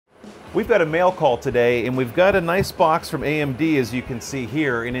We've got a mail call today, and we've got a nice box from AMD, as you can see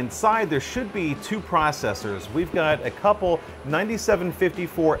here, and inside there should be two processors. We've got a couple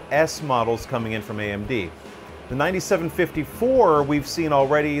 9754S models coming in from AMD. The 9754 we've seen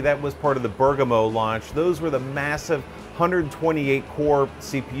already, that was part of the Bergamo launch. Those were the massive 128 core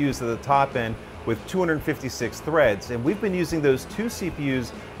CPUs at the top end with 256 threads. And we've been using those two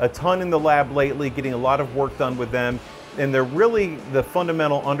CPUs a ton in the lab lately, getting a lot of work done with them. And they're really the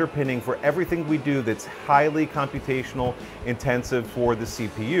fundamental underpinning for everything we do that's highly computational intensive for the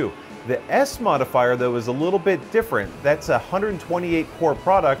CPU. The S modifier, though, is a little bit different. That's a 128 core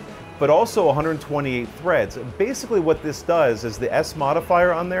product, but also 128 threads. Basically what this does is the S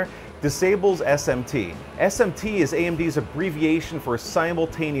modifier on there disables SMT. SMT is AMD's abbreviation for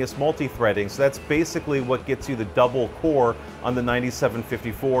simultaneous multi-threading, so that's basically what gets you the double core on the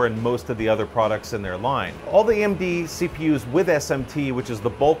 9754 and most of the other products in their line. All the AMD CPUs with SMT, which is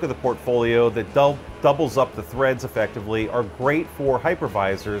the bulk of the portfolio that doubles up the threads effectively, are great for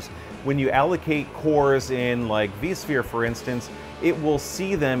hypervisors. When you allocate cores in like vSphere, for instance, it will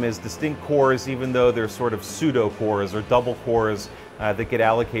see them as distinct cores even though they're sort of pseudo cores or double cores that get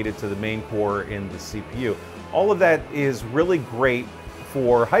allocated to the main core in the CPU. All of that is really great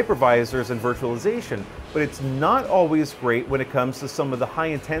for hypervisors and virtualization, but it's not always great when it comes to some of the high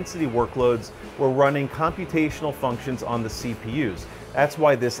intensity workloads where running computational functions on the CPUs. That's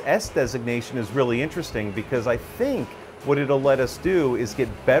why this S designation is really interesting, because I think what it'll let us do is get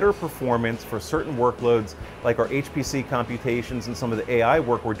better performance for certain workloads like our HPC computations and some of the AI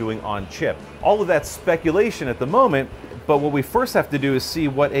work we're doing on chip. All of that's speculation at the moment, but what we first have to do is see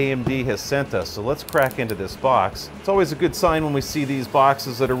what AMD has sent us. So let's crack into this box. It's always a good sign when we see these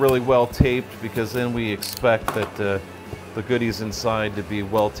boxes that are really well taped, because then we expect that the goodies inside to be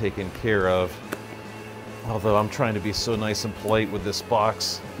well taken care of. Although I'm trying to be so nice and polite with this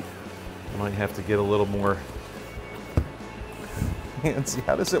box, I might have to get a little more fancy.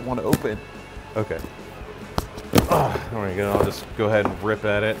 How does it want to open? Okay. There we go. I'll just go ahead and rip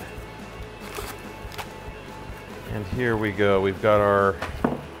at it. And here we go. We've got our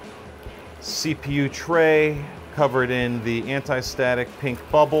CPU tray covered in the anti-static pink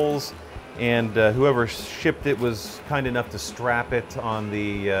bubbles, and whoever shipped it was kind enough to strap it on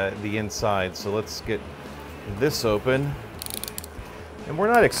the inside. So let's get this open. And we're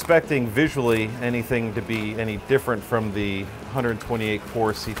not expecting visually anything to be any different from the 128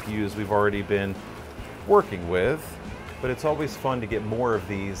 core CPUs we've already been working with, but it's always fun to get more of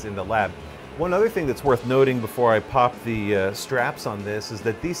these in the lab. One other thing that's worth noting before I pop the straps on this is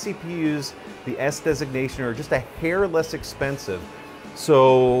that these CPUs, the S designation, are just a hair less expensive.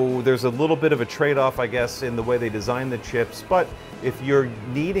 So there's a little bit of a trade-off, I guess, in the way they design the chips, but if you're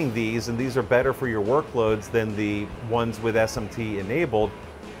needing these and these are better for your workloads than the ones with SMT enabled,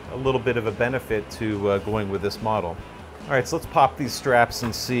 a little bit of a benefit to going with this model. All right, so let's pop these straps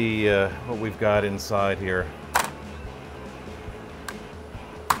and see what we've got inside here.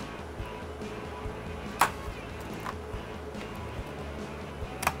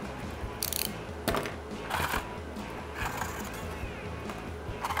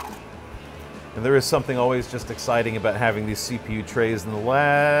 And there is something always just exciting about having these CPU trays in the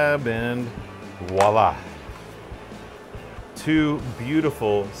lab, and voila. Two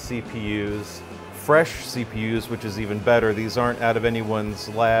beautiful CPUs, fresh CPUs, which is even better. These aren't out of anyone's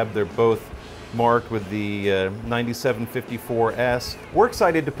lab. They're both marked with the 9754S. We're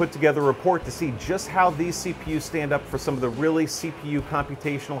excited to put together a report to see just how these CPUs stand up for some of the really CPU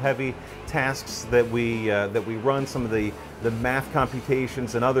computational heavy tasks that we run, some of the math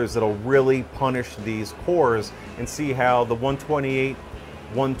computations and others that'll really punish these cores, and see how the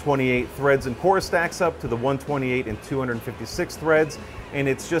 128 threads and core stacks up to the 128 and 256 threads. And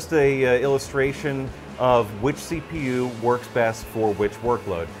it's just a illustration of which CPU works best for which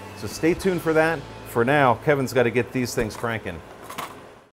workload. So stay tuned for that. For now, Kevin's got to get these things cranking.